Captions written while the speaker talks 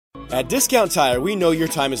At Discount Tire, we know your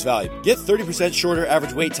time is valuable. Get 30% shorter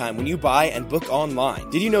average wait time when you buy and book online.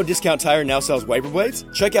 Did you know Discount Tire now sells wiper blades?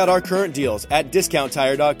 Check out our current deals at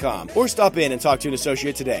discounttire.com or stop in and talk to an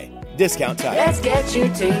associate today. Discount Tire. Let's get you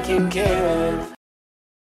taken care of.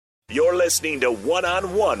 You're listening to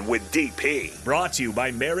One-on-One with DP. Brought to you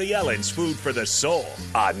by Mary Ellen's Food for the Soul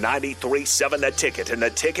on 93.7 The Ticket and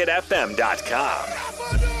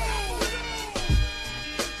theticketfm.com.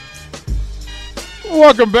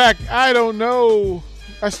 Welcome back. I don't know.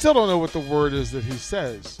 I still don't know what the word is that he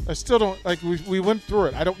says. I still don't, like, we went through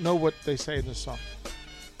it. I don't know what they say in this song.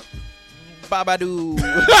 Babadoo.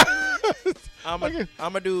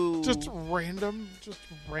 I'ma do. Just random.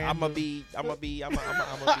 I'ma be.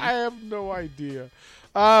 I have no idea.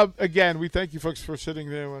 Again, we thank you folks for sitting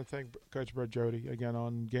there. I want to thank Coach Brett Jody again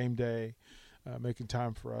on game day, making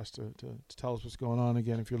time for us to tell us what's going on.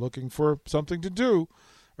 Again, if you're looking for something to do,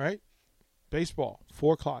 right? Baseball,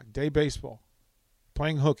 4 o'clock, day baseball,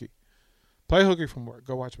 playing hooky. Play hooky from work.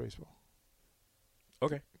 Go watch baseball.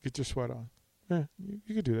 Okay. Get your sweat on. Yeah,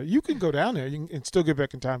 you can do that. You can go down there and still get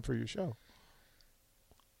back in time for your show.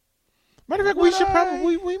 Matter of fact,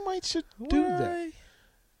 we might should do that.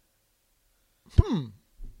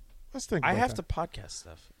 Let's think about I have that. to podcast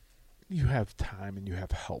stuff. You have time and you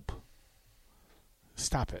have help.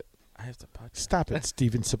 Stop it. I have to podcast. Stop it,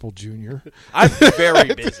 Steven Sipple Jr. I'm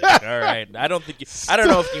very busy. All right. I don't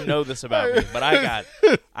know if you know this about me, but I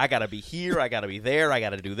gotta be here. I gotta be there. I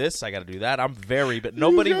gotta do this. I gotta do that. I'm but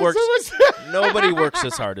nobody works. Nobody works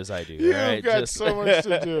as hard as I do. You've all right? got so much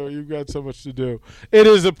to do. You've got so much to do. It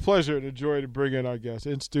is a pleasure and a joy to bring in our guest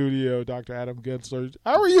in studio, Dr. Adam Gensler.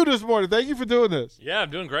 How are you this morning? Thank you for doing this. Yeah, I'm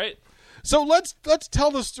doing great. So let's tell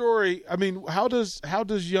the story. I mean, how does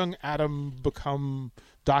young Adam become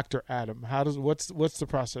Dr. Adam? What's the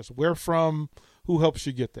process? Where from? Who helps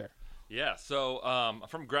you get there? Yeah, so I'm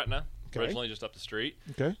from Gretna, originally just up the street.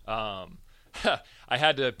 Okay. I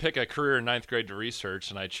had to pick a career in 9th grade to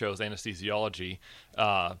research, and I chose anesthesiology.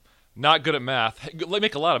 Not good at math.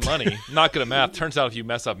 Make a lot of money. Not good at math. Turns out if you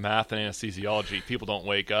mess up math and anesthesiology, people don't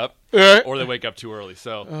wake up, or they wake up too early.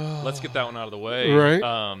 So let's get that one out of the way.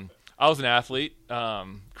 Right. I was an athlete.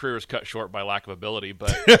 Career was cut short by lack of ability,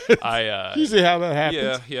 but I usually how that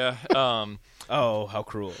happens. Yeah. Oh, how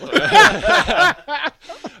cruel.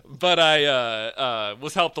 But I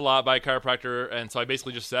was helped a lot by a chiropractor, and so I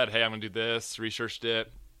basically just said, hey, I'm going to do this, researched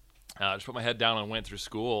it, just put my head down and went through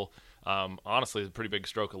school. Honestly, it's a pretty big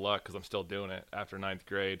stroke of luck because I'm still doing it after 9th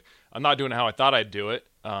grade. I'm not doing it how I thought I'd do it.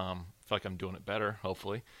 I feel like I'm doing it better,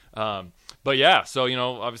 hopefully. But yeah, so,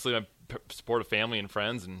 obviously I support a family and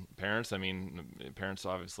friends and parents. I mean, parents,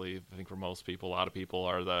 obviously, I think for most people, a lot of people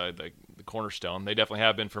are the cornerstone. They definitely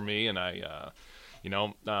have been for me, and I,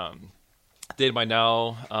 dated my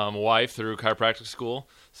now wife through chiropractic school.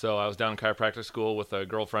 So I was down in chiropractic school with a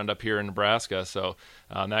girlfriend up here in Nebraska. So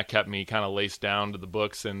that kept me kind of laced down to the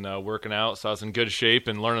books and working out. So I was in good shape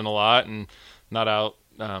and learning a lot and not out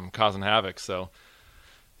causing havoc. So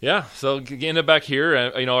yeah, so getting it back here,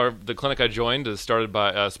 the clinic I joined is started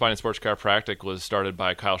by Spine and Sports Chiropractic was started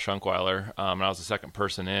by Kyle Schunkweiler, and I was the second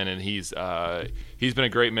person in, and he's been a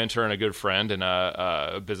great mentor and a good friend and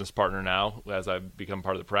a business partner now as I've become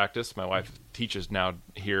part of the practice. My wife teaches now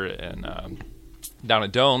here down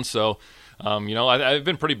at Doane, so I've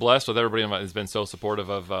been pretty blessed with everybody who has been so supportive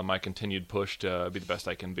of my continued push to be the best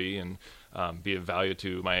I can be and be of value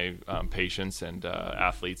to my patients and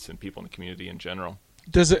athletes and people in the community in general.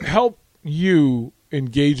 Does it help you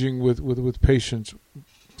engaging with patients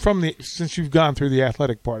since you've gone through the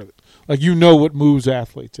athletic part of it? Like, what moves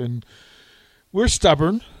athletes, and we're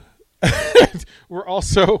stubborn. we're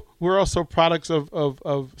also products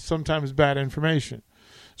of sometimes bad information.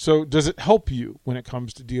 So does it help you when it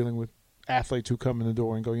comes to dealing with athletes who come in the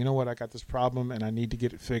door and go, you know what, I got this problem and I need to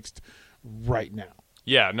get it fixed right now?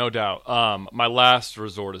 Yeah, no doubt. My last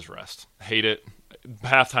resort is rest. Hate it.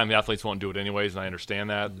 Half time the athletes won't do it anyways, and I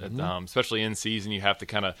understand that. Mm-hmm. Especially in season, you have to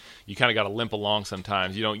got to limp along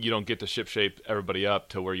sometimes. You don't get to shape everybody up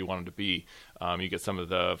to where you want them to be. You get some of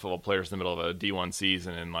the football players in the middle of a D1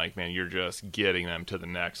 season, and you're just getting them to the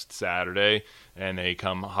next Saturday, and they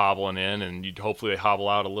come hobbling in, and hopefully they hobble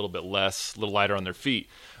out a little bit less, a little lighter on their feet.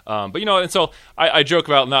 And so I joke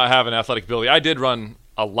about not having athletic ability. I did run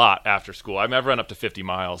a lot after school. I've run up to 50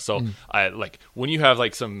 miles. So I when you have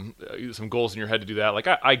some goals in your head to do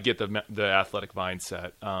that, I get the athletic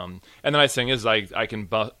mindset. And the nice thing is I can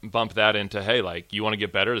bump that into, hey, you want to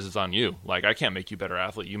get better, this is on you. I can't make you a better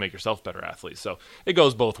athlete. You make yourself a better athlete. So it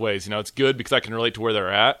goes both ways. It's good because I can relate to where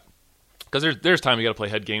they're at. Because there's time you got to play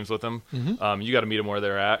head games with them. Mm-hmm. You got to meet them where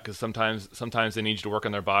they're at, because sometimes they need you to work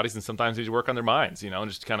on their bodies, and sometimes they need you to work on their minds. And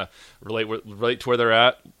just kind of relate to where they're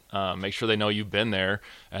at. Make sure they know you've been there,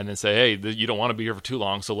 and then say, hey, you don't want to be here for too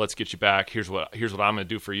long, so let's get you back. Here's what I'm going to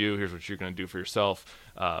do for you. Here's what you're going to do for yourself.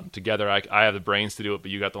 Together, I have the brains to do it,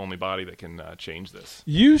 but you got the only body that can change this.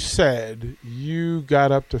 You said you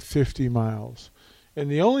got up to 50 miles, and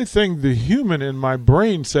the only thing the human in my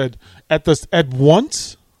brain said at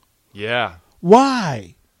once. Yeah.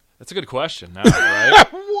 Why? That's a good question now, right?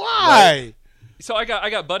 Why? Like, so I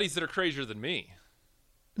got buddies that are crazier than me.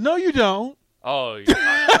 No, you don't. Oh,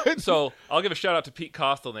 yeah. So I'll give a shout out to Pete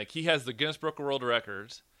Kostelnik. He has the Guinness Book of World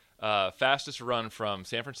Records, fastest run from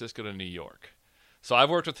San Francisco to New York. So I've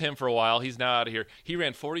worked with him for a while. He's now out of here. He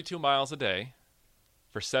ran 42 miles a day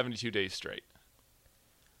for 72 days straight.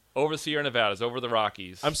 Over the Sierra Nevadas, over the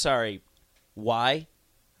Rockies. I'm sorry. Why?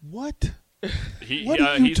 What? He What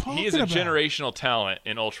are you is a talking about? generational talent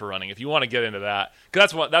in ultra running. If you want to get into that,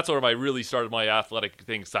 because that's where I really started my athletic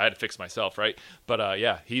thing. So I had to fix myself, right? But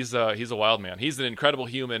yeah, he's a wild man. He's an incredible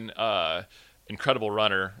human, incredible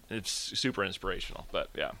runner. It's super inspirational. But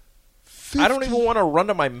yeah, 50? I don't even want to run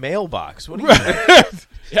to my mailbox. What are you doing?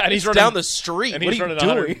 Yeah, and he's running down the street. And what he's are you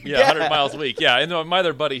running doing? 100 miles a week. Yeah, and my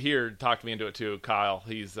other buddy here talked me into it too, Kyle.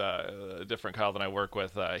 He's a different Kyle than I work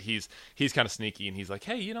with. He's kind of sneaky, and he's like,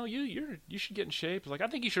 hey, you should get in shape. He's like, I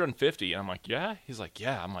think you should run 50. And I'm like, yeah. He's like,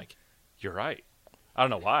 yeah. I'm like, you're right. I don't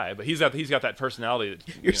know why, but he's got that personality.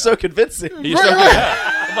 That, You're so convincing. He's so,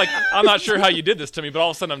 yeah. I'm like, I'm not sure how you did this to me, but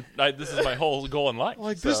all of a sudden, this is my whole goal in life.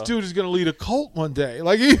 Like, so. This dude is going to lead a cult one day.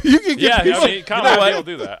 Like, you can get people. I mean, Kyle will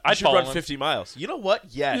do that. I should run 50 miles. You know what?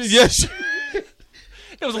 Yes. Yes.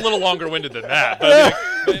 It was a little longer winded than that,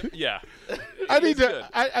 but yeah. I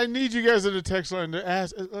need you guys in the text line to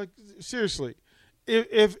ask. Like, seriously,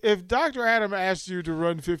 if Dr. Adam asked you to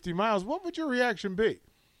run 50 miles, what would your reaction be?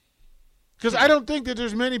 Because I don't think that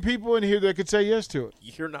there's many people in here that could say yes to it.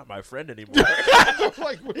 You're not my friend anymore.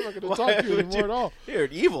 Like, we're not going to talk to you anymore at all. You're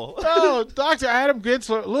an evil. No, Dr. Adam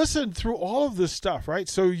Gensler, listen, through all of this stuff, right?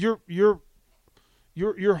 So you're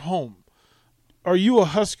home. Are you a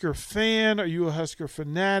Husker fan? Are you a Husker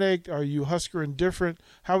fanatic? Are you Husker indifferent?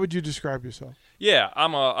 How would you describe yourself? Yeah,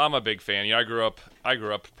 I'm a big fan. I grew up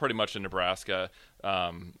pretty much in Nebraska.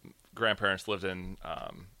 Grandparents lived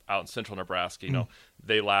out in central Nebraska.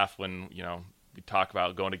 They laugh when we talk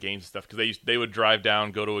about going to games and stuff, because they would drive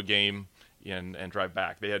down, go to a game, and drive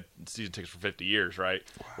back. They had season tickets for 50 years, right?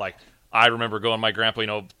 Wow. Like, I remember going, my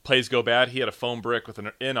grandpa, plays go bad. He had a foam brick with an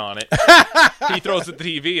in on it. He throws it to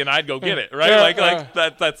the TV, and I'd go get it, right? Like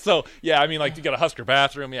that. That's so. Yeah, I mean, like, you got a Husker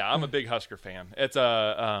bathroom. Yeah, I'm a big Husker fan. It's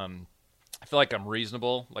I feel like I'm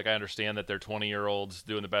reasonable. Like, I understand that they're 20-year-olds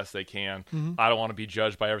doing the best they can. Mm-hmm. I don't want to be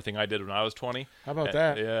judged by everything I did when I was 20. How about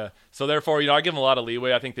that? Yeah. So therefore, I give them a lot of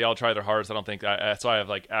leeway. I think they all try their hardest. I don't think so. I have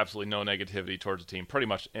like absolutely no negativity towards the team pretty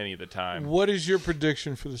much any of the time. What is your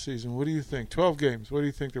prediction for the season? What do you think? 12 games. What do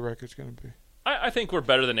you think the record's going to be? I think we're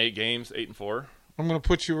better than 8 games, 8-4. We're going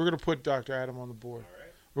to put Dr. Adam on the board. All right.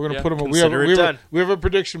 We're going to put him. We have a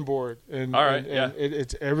prediction board, and all right, and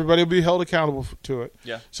it's everybody will be held accountable to it.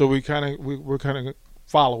 Yeah. So we're kind of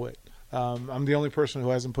follow it. I'm the only person who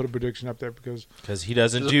hasn't put a prediction up there because he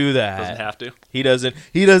doesn't do that. Doesn't have to. He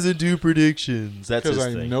doesn't do predictions. That's his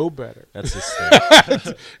thing. Because I know better. That's his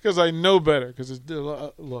thing. Because I know better. Because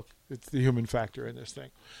look, it's the human factor in this thing.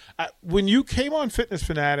 When you came on Fitness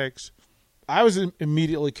Fanatics, I was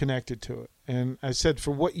immediately connected to it. And I said,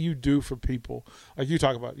 for what you do for people, like you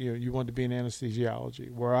talk about, you wanted to be in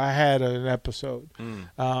anesthesiology, where I had an episode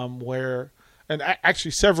where, and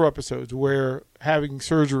actually several episodes where having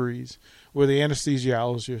surgeries where the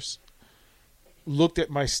anesthesiologist looked at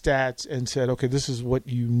my stats and said, okay, this is what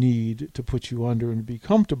you need to put you under and be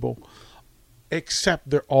comfortable, except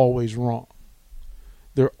they're always wrong.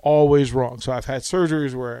 They're always wrong. So I've had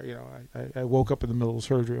surgeries where, I woke up in the middle of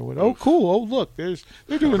surgery and went, oh, cool. Oh, look, they're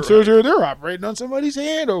doing surgery. They're operating on somebody's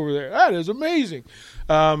hand over there. That is amazing.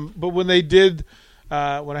 But when they did,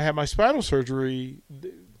 when I had my spinal surgery,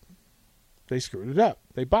 they screwed it up.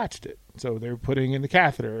 They botched it. So they were putting in the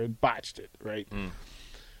catheter and botched it, right? Mm.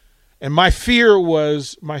 And my fear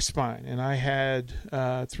was my spine. And I had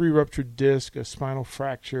 3 ruptured discs, a spinal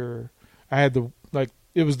fracture. I had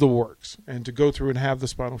it was the works. And to go through and have the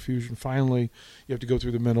spinal fusion, finally, you have to go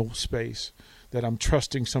through the mental space that I'm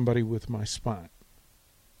trusting somebody with my spine.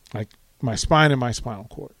 Like my spine and my spinal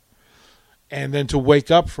cord. And then to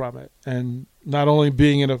wake up from it and not only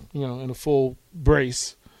being in a full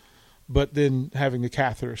brace, but then having the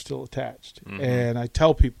catheter still attached. Mm-hmm. And I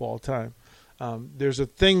tell people all the time, there's a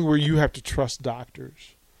thing where you have to trust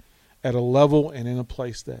doctors at a level and in a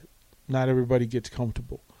place that not everybody gets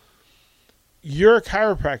comfortable. You're a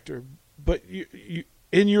chiropractor, but you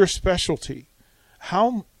in your specialty,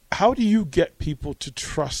 how do you get people to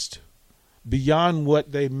trust beyond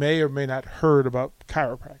what they may or may not heard about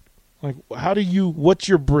chiropractic? Like, what's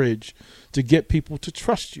your bridge to get people to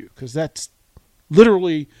trust you? Because that's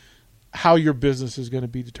literally how your business is going to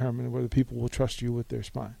be determined, whether people will trust you with their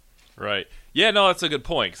spine. Right. Yeah, no, that's a good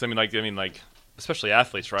point. Because, I mean, especially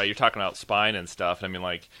athletes, right? You're talking about spine and stuff. I mean,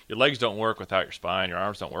 like, your legs don't work without your spine. Your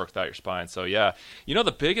arms don't work without your spine. So, yeah.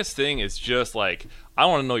 The biggest thing is just, like, I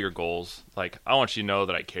want to know your goals. Like, I want you to know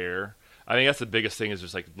that I care. I think that's the biggest thing, is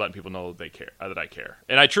just like letting people know they care, that I care,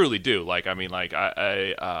 and I truly do. Like, I mean, like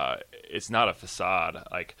I it's not a facade.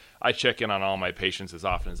 Like, I check in on all my patients as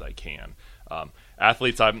often as I can.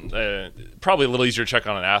 Athletes, I'm probably a little easier to check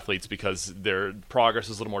on athletes because their progress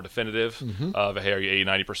is a little more definitive. Mm-hmm. Of, hey, are you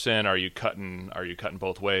 80-90%? Are you cutting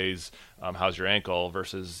both ways? How's your ankle?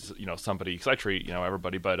 Versus somebody, because I treat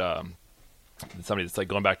everybody, but somebody that's like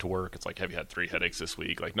going back to work. It's like, have you had 3 headaches this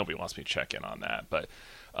week? Like, nobody wants me to check in on that, but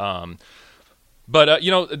letting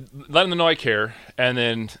them know I care, and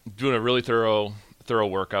then doing a really thorough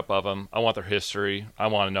workup of them. I want their history. I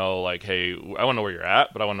want to know, like, hey, I want to know where you're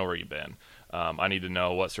at, but I want to know where you've been. I need to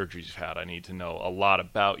know what surgeries you've had. I need to know a lot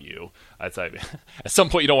about you. I'd say at some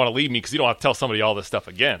point you don't want to leave me because you don't want to tell somebody all this stuff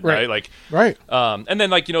again, right? Like, right. And then,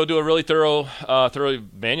 like, do a really thorough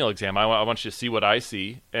manual exam. I want you to see what I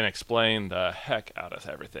see and explain the heck out of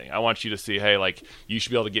everything. I want you to see, hey, like, you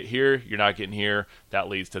should be able to get here. You're not getting here. That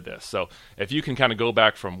leads to this. So if you can kind of go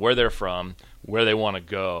back from where they're from, where they want to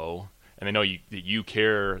go, and they know that you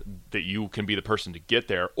care, that you can be the person to get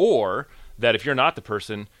there, or that if you're not the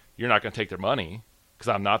person, you're not going to take their money, because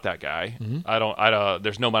I'm not that guy. Mm-hmm.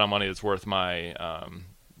 There's no amount of money that's worth my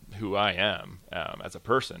who I am as a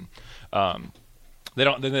person. They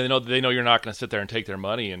know you're not going to sit there and take their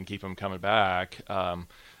money and keep them coming back.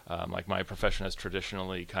 Like my profession has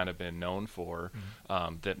traditionally kind of been known for,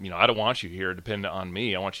 that, I don't want you here dependent on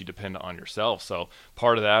me. I want you dependent on yourself. So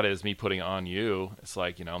part of that is me putting it on you. It's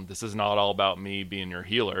like, this is not all about me being your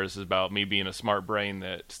healer. This is about me being a smart brain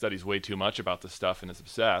that studies way too much about this stuff and is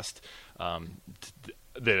obsessed.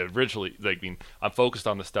 That originally, I'm focused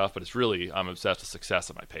on the stuff, but it's really, I'm obsessed with success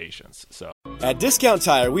of my patients. So at Discount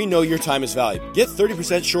Tire, we know your time is valuable. Get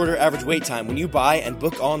 30% shorter average wait time when you buy and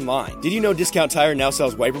book online. Did you know Discount Tire now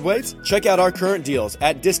sells wiper blades? Check out our current deals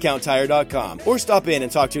at discounttire.com or stop in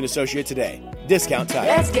and talk to an associate today. Discount Tire.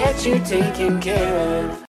 Let's get you taken care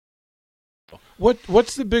of.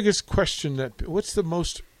 What's the biggest question what's the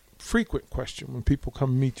most frequent question when people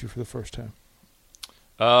come meet you for the first time?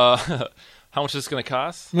 How much is this going to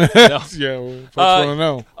cost? No. Yeah, folks want to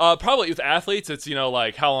know. Probably with athletes, it's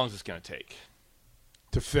like, how long is this going to take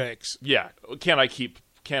to fix? Yeah, can I keep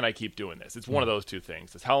doing this? It's one of those two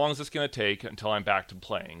things. It's how long is this going to take until I'm back to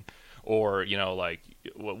playing, or like,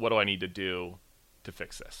 what do I need to do to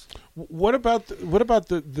fix this? What about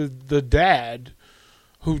the dad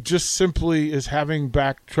who just simply is having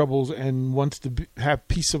back troubles and wants to have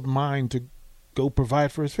peace of mind to go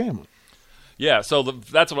provide for his family? Yeah, so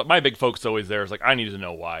that's what my big focus always there is, like, I need to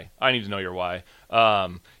know why. I need to know your why.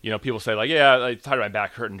 People say, like, yeah, I tired my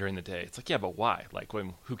back hurting during the day. It's like, yeah, but why? Like,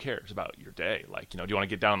 who cares about your day? Like, do you want to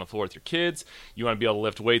get down on the floor with your kids? You want to be able to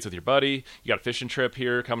lift weights with your buddy? You got a fishing trip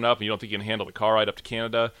here coming up, and you don't think you can handle the car ride up to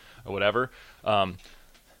Canada or whatever? I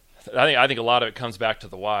think a lot of it comes back to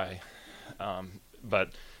the why.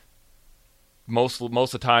 But most of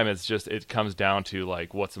the time, it comes down to,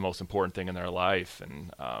 like, what's the most important thing in their life,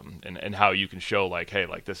 and how you can show, like, hey,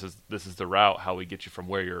 like, this is the route, how we get you from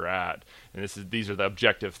where you're at, and these are the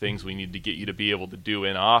objective things we need to get you to be able to do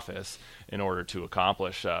in office in order to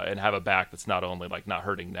accomplish and have a back that's not only, like, not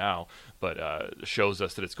hurting now, but shows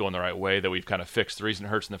us that it's going the right way, that we've kind of fixed the reason it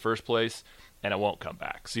hurts in the first place, and it won't come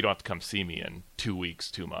back. So you don't have to come see me in 2 weeks,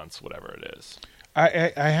 2 months, whatever it is. I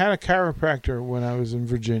had a chiropractor when I was in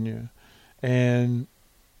Virginia. And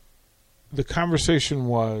the conversation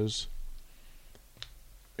was,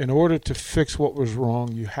 in order to fix what was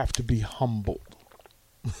wrong, you have to be humbled.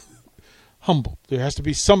 Humbled. There has to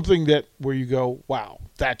be something where you go, wow,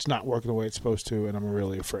 that's not working the way it's supposed to, and I'm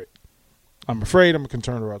really afraid. I'm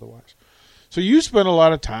concerned, or otherwise. So you spend a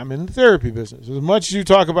lot of time in the therapy business. As much as you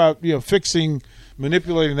talk about, fixing,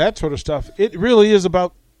 manipulating, that sort of stuff, it really is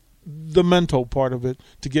about the mental part of it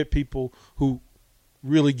to get people who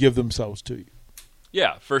really give themselves to you.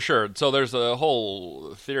 Yeah, for sure. So there's a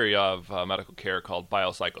whole theory of medical care called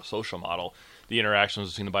biopsychosocial model the interactions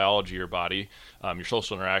between the biology of your body, your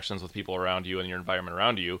social interactions with people around you and your environment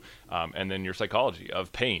around you, and then your psychology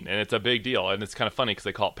of pain. And it's a big deal. And it's kind of funny because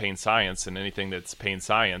they call it pain science, and anything that's pain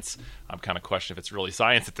science, I'm kind of questioning if it's really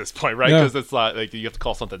science at this point, right? Because it's not like you have to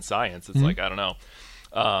call something science. It's like, I don't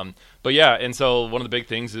know. But yeah, and so one of the big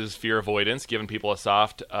things is fear avoidance, giving people a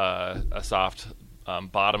soft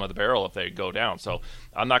bottom of the barrel if they go down. So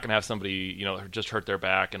I'm not going to have somebody, just hurt their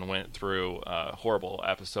back and went through a horrible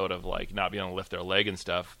episode of like not being able to lift their leg and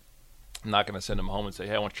stuff. I'm not going to send them home and say,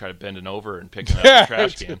 hey, I want you to try to bending over and picking up the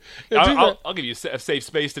trash can. I'll give you a safe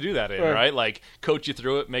space to do that in, right? Like coach you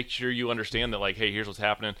through it, make sure you understand that like, hey, here's what's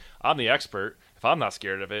happening. I'm the expert. If I'm not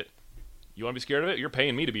scared of it, you want to be scared of it? You're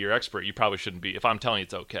paying me to be your expert. You probably shouldn't be. If I'm telling you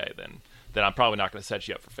it's okay, then I'm probably not going to set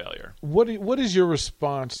you up for failure. What is your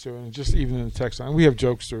response to it? And just even in the text line, we have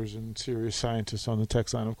jokesters and serious scientists on the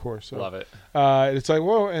text line, of course. So, love it. It's like,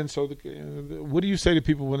 well, and so what do you say to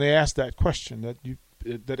people when they ask that question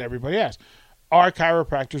that everybody asks? Are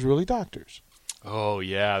chiropractors really doctors? Oh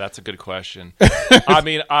yeah, that's a good question. I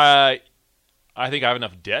mean, I think I have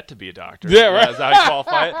enough debt to be a doctor. Yeah, right. That's how I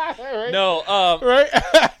qualify it. Right. No, right.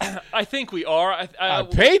 I think we are. I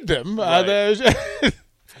paid them. Right.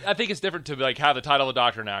 I think it's different to like have the title of a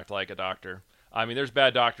doctor and act like a doctor. I mean, there's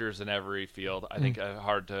bad doctors in every field. I think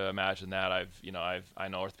hard to imagine that. I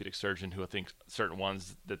know orthopedic surgeon who I think certain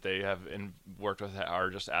ones that they have worked with are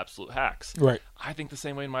just absolute hacks. Right. I think the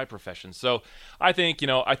same way in my profession. So I think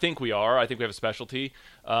we are. I think we have a specialty.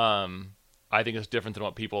 I think it's different than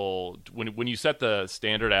what people when you set the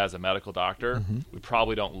standard as a medical doctor, we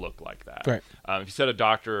probably don't look like that. Right. If you set a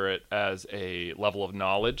doctorate as a level of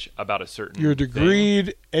knowledge about a certain you're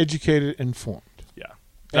degreed, educated, informed. Yeah.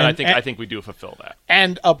 And I think we do fulfill that.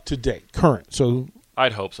 And up to date, current. So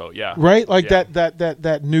I'd hope so, yeah. Right? Like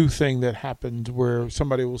that new thing that happened where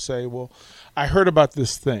somebody will say, well, I heard about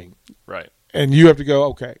this thing. Right. And you have to go,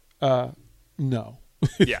 okay, no.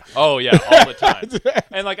 Yeah. Oh, yeah. All the time.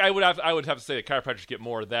 And like I would have to say that chiropractors get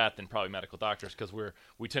more of that than probably medical doctors because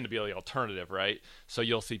we tend to be the alternative, right? So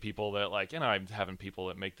you'll see people that like, I'm having people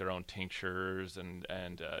that make their own tinctures and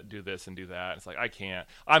do this and do that. It's like I can't.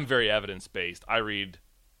 I'm very evidence based. I read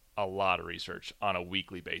a lot of research on a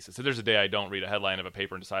weekly basis. If there's a day I don't read a headline of a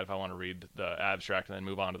paper and decide if I want to read the abstract and then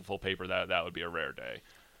move on to the full paper, that would be a rare day.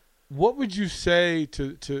 What would you say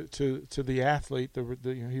to the athlete?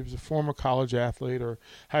 He was a former college athlete or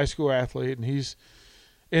high school athlete, and he's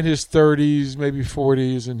in his 30s, maybe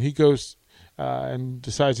 40s, and he goes and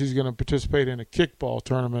decides he's going to participate in a kickball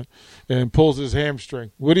tournament and pulls his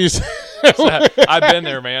hamstring. What do you say? I've been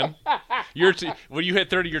there, man. When you hit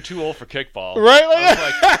 30, you're too old for kickball. Right?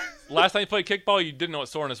 Like, last time you played kickball, you didn't know what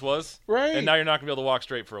soreness was. Right. And now you're not going to be able to walk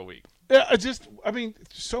straight for a week. Yeah,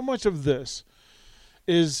 so much of this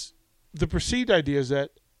is the perceived idea is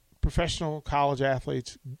that professional college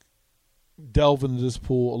athletes delve into this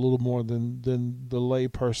pool a little more than the lay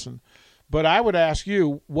person. But I would ask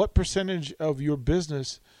you, what percentage of your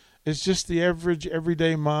business is just the average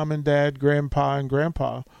everyday mom and dad, grandpa and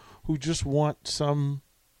grandpa who just want some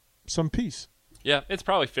peace? Yeah, it's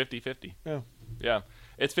probably 50-50. Yeah.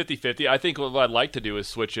 It's 50-50. I think what I'd like to do is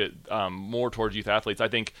switch it more towards youth athletes. I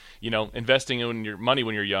think, investing in your money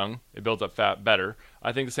when you're young, it builds up fat better.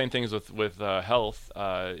 I think the same thing is with health.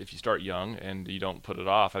 If you start young and you don't put it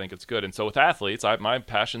off, I think it's good. And so with athletes, my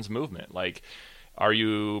passion's movement. Like, are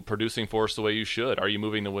you producing force the way you should? Are you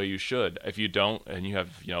moving the way you should? If you don't, and you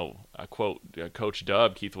have, a quote, Coach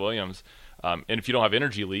Dub, Keith Williams, and if you don't have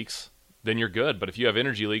energy leaks, then you're good. But if you have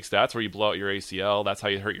energy leaks, that's where you blow out your ACL. That's how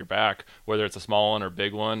you hurt your back, whether it's a small one or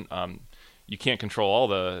big one. You can't control all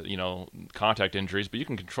the, contact injuries, but you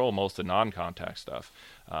can control most of the non-contact stuff.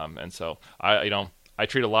 And so I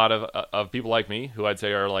treat a lot of people like me who I'd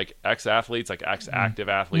say are like ex-athletes, like ex-active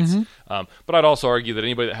athletes. But I'd also argue that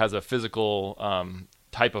anybody that has a physical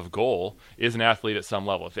type of goal is an athlete at some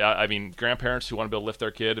level. Grandparents who want to be able to lift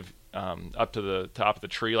their kid up to the top of the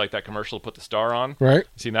tree, like that commercial, put the star on. Right.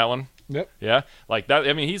 Seen that one? Yep. Yeah. Like that.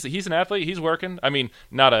 He's an athlete. He's working.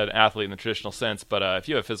 Not an athlete in the traditional sense, but if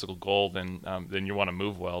you have a physical goal, then you want to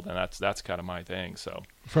move well. Then that's kind of my thing. So.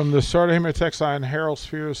 From the Starter Hammer text line, Harold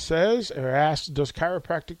Spears says or asks, does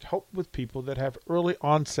chiropractic help with people that have early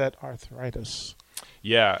onset arthritis?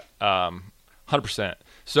 Yeah. 100%.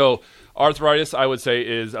 So arthritis, I would say,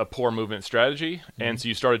 is a poor movement strategy, and so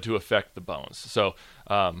you started to affect the bones. So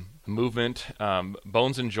movement,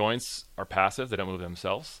 bones and joints are passive; they don't move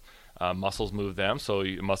themselves. Muscles move them. So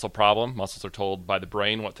muscle problem, muscles are told by the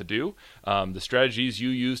brain what to do. The strategies you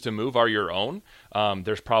use to move are your own.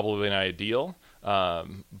 There's probably an ideal,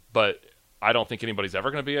 but I don't think anybody's ever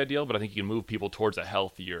going to be ideal. But I think you can move people towards a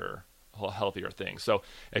healthier healthier thing. So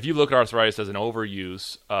if you look at arthritis as an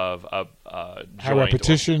overuse of a joint, High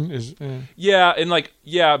repetition is yeah, and like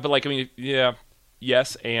yeah, but like I mean yeah,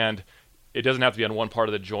 yes, and it doesn't have to be on one part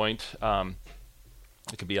of the joint.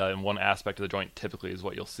 It could be in one aspect of the joint. Typically, is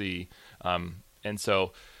what you'll see, and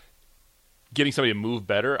so getting somebody to move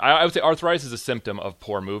better. I would say arthritis is a symptom of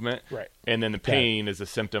poor movement, right? And then the pain is a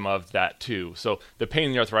symptom of that too. So the pain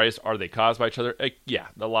and the arthritis, are they caused by each other? Yeah,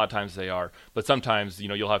 a lot of times they are. But sometimes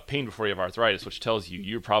you'll have pain before you have arthritis, which tells you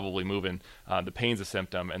you're probably moving. The pain's a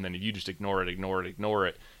symptom, and then if you just ignore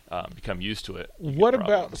it, become used to it. What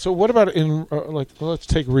about in like let's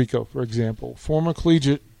take Rico for example, former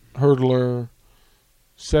collegiate hurdler.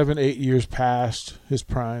 7-8 years past his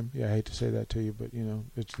prime. Yeah, I hate to say that to you, but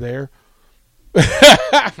it's there.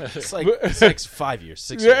 it's like 5 years,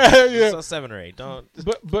 6 years. Yeah. So 7 or 8. Don't.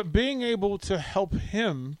 But being able to help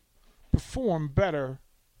him perform better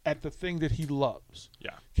at the thing that he loves.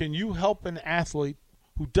 Yeah. Can you help an athlete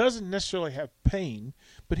who doesn't necessarily have pain,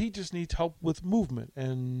 but he just needs help with movement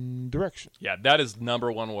and direction? Yeah, that is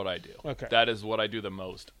number one what I do. Okay. That is what I do the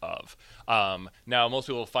most of. Now, most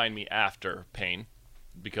people will find me after pain,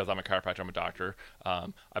 because I'm a chiropractor, I'm a doctor,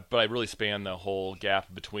 but I really span the whole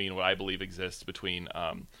gap between what I believe exists between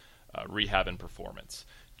rehab and performance.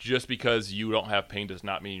 Just because you don't have pain does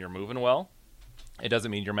not mean you're moving well. It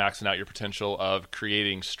doesn't mean you're maxing out your potential of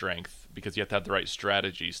creating strength, because you have to have the right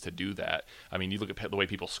strategies to do that. I mean, you look at the way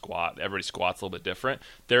people squat. Everybody squats a little bit different.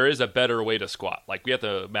 There is a better way to squat. Like, we have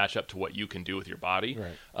to match up to what you can do with your body.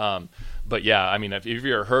 Right. But yeah, I mean, if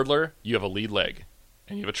you're a hurdler, you have a lead leg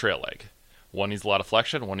and you have a trail leg. One needs a lot of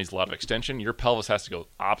flexion, one needs a lot of extension. Your pelvis has to go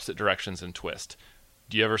opposite directions and twist.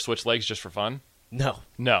 Do you ever switch legs just for fun? No.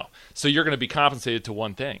 So you're going to be compensated to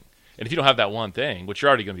one thing. And if you don't have that one thing, which you're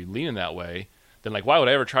already going to be leaning that way, then why would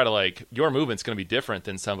I ever try to your movement's going to be different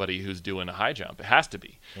than somebody who's doing a high jump? It has to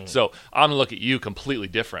be. So I'm going to look at you completely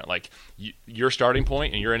different. Your starting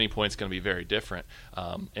point and your ending point is going to be very different.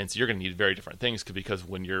 And so you're going to need very different things, because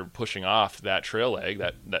when you're pushing off that trail leg,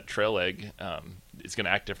 that trail leg is going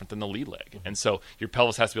to act different than the lead leg. And so your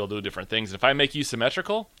pelvis has to be able to do different things. And if I make you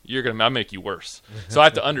symmetrical, I'll make you worse. So I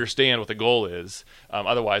have to understand what the goal is.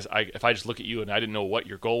 Otherwise, if I just look at you and I didn't know what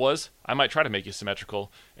your goal was, I might try to make you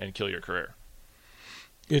symmetrical and kill your career.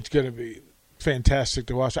 It's going to be fantastic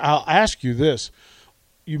to watch. I'll ask you this.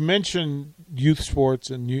 You mentioned youth sports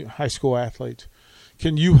and high school athletes.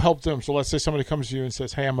 Can you help them? So let's say somebody comes to you and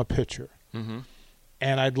says, hey, I'm a pitcher,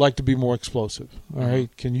 and I'd like to be more explosive. All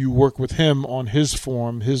right. Can you work with him on his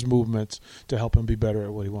form, his movements, to help him be better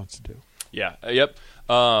at what he wants to do? Yeah. Yep.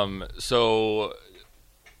 So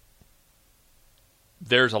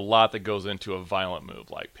there's a lot that goes into a violent move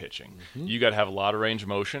like pitching. You got to have a lot of range of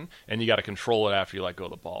motion, and you got to control it after you let go of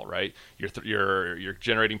the ball. Right? You're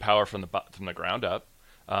generating power from the ground up.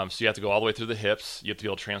 So you have to go all the way through the hips. You have to be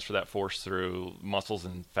able to transfer that force through muscles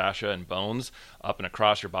and fascia and bones up and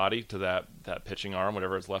across your body to that pitching arm,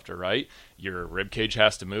 whatever is left or right. Your rib cage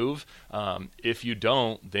has to move. If you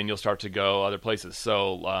don't, then you'll start to go other places.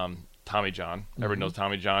 So Tommy John, everybody knows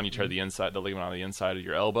Tommy John. You tear the ligament on the inside of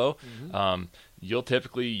your elbow.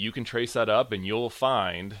 You can trace that up, and you'll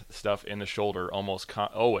find stuff in the shoulder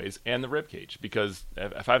always, and the rib cage. Because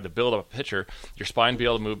if I have to build up a pitcher, your spine be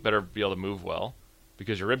able to move well,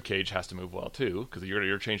 because your rib cage has to move well too, because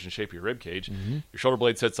you're changing the shape of your rib cage. Your shoulder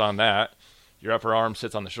blade sits on that. Your upper arm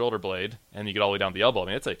sits on the shoulder blade, and you get all the way down the elbow. I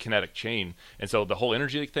mean, it's a kinetic chain. And so the whole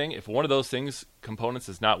energy thing, if one of those components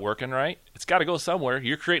is not working right, it's got to go somewhere.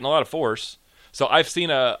 You're creating a lot of force. So I've seen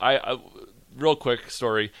a real quick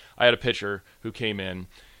story. I had a pitcher who came in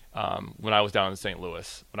when I was down in St.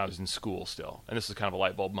 Louis, when I was in school still. And this is kind of a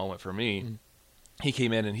light bulb moment for me. He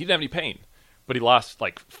came in, and he didn't have any pain, but he lost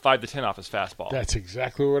 5 to 10 off his fastball. That's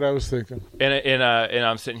exactly what I was thinking. And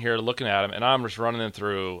I'm sitting here looking at him, and I'm just running him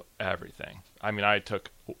through everything. I mean,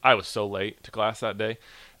 I was so late to class that day.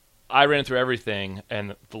 I ran through everything,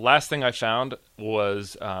 and the last thing I found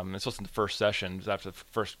was, this wasn't the first session, it was after the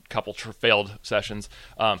first couple failed sessions,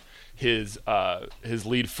 his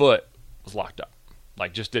lead foot was locked up,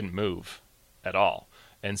 just didn't move at all.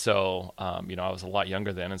 And so, I was a lot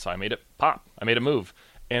younger then, and so I made it pop. I made it move,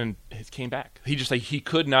 and it came back. He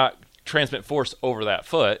could not transmit force over that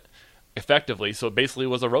foot effectively, so it basically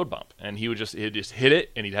was a road bump, and he'd just hit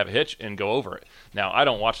it, and he'd have a hitch and go over it. Now, I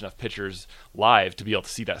don't watch enough pitchers live to be able to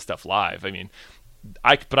see that stuff live. I mean,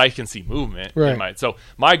 but I can see movement. Right. So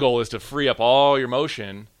my goal is to free up all your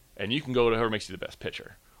motion, and you can go to whoever makes you the best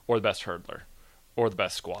pitcher, or the best hurdler, or the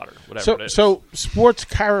best squatter, whatever it is. So sports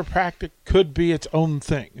chiropractic could be its own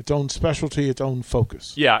thing, its own specialty, its own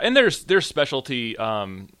focus. Yeah, and there's specialty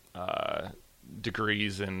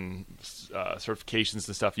degrees and certifications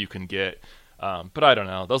and stuff you can get. But I don't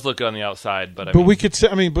know. Those look good on the outside. But we could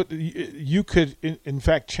say, but you could, in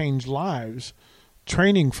fact, change lives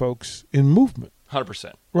training folks in movement.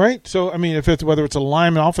 100%. Right? So, I mean, whether it's a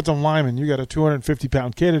lineman, offensive lineman, you got a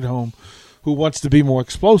 250-pound kid at home who wants to be more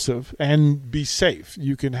explosive and be safe.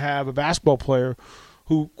 You can have a basketball player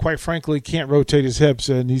who, quite frankly, can't rotate his hips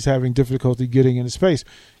and he's having difficulty getting into space.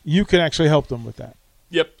 You can actually help them with that.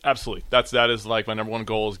 Yep, absolutely. That is like my number one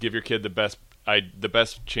goal is give your kid the best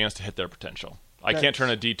chance to hit their potential. I can't turn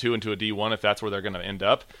a D2 into a D1 if that's where they're going to end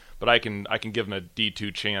up, but I can give them a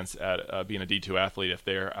D2 chance at being a D2 athlete if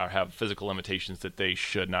they have physical limitations that they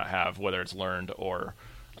should not have, whether it's learned or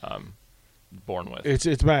born with. It's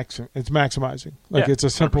maximizing. It's a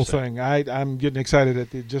simple 100%. Thing. I'm getting excited at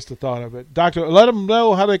just the thought of it. Doctor, let them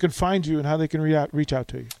know how they can find you and how they can reach out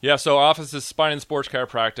to you. Yeah, so our office is Spine and Sports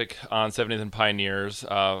Chiropractic on 70th and Pioneers.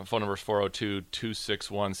 Phone number is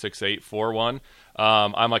 402-261-6841.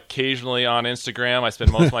 I'm occasionally on Instagram. I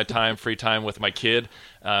spend most of my free time with my kid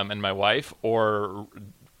and my wife, or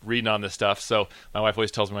reading on this stuff. So my wife always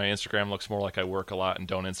tells me my Instagram looks more like I work a lot and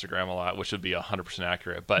don't Instagram a lot, which would be 100%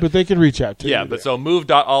 accurate. But they can reach out to you. Yeah, but so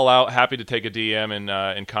move.allout. Happy to take a DM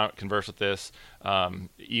and converse with this.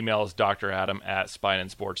 Email is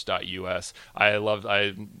dradam@spineandsports.us. I love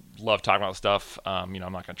talking about stuff. I'm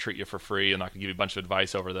not going to treat you for free. I'm not going to give you a bunch of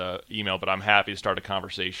advice over the email, but I'm happy to start a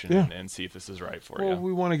conversation and see if this is right for you. Well,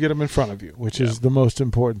 we want to get them in front of you, which is the most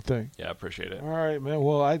important thing. Yeah, I appreciate it. All right, man.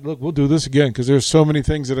 Well, we'll do this again because there's so many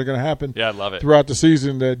things that are going to happen. Yeah, I'd love it. Throughout the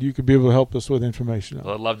season that you could be able to help us with information.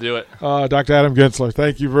 Well, I'd love to do it. Dr. Adam Gensler,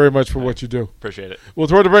 thank you very much for what you do. Appreciate it. We'll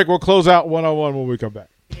throw the break. We'll close out one-on-one when we come back.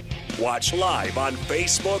 Watch live on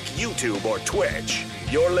Facebook, YouTube, or Twitch.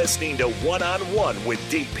 You're listening to One-on-One with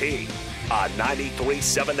DP on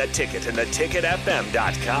 93.7 The Ticket and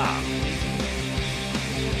theticketfm.com.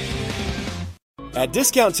 At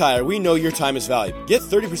Discount Tire, we know your time is valuable. Get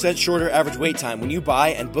 30% shorter average wait time when you buy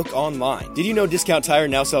and book online. Did you know Discount Tire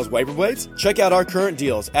now sells wiper blades? Check out our current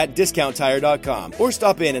deals at discounttire.com or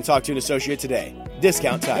stop in and talk to an associate today.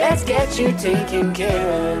 Discount Tire. Let's get you taken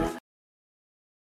care of.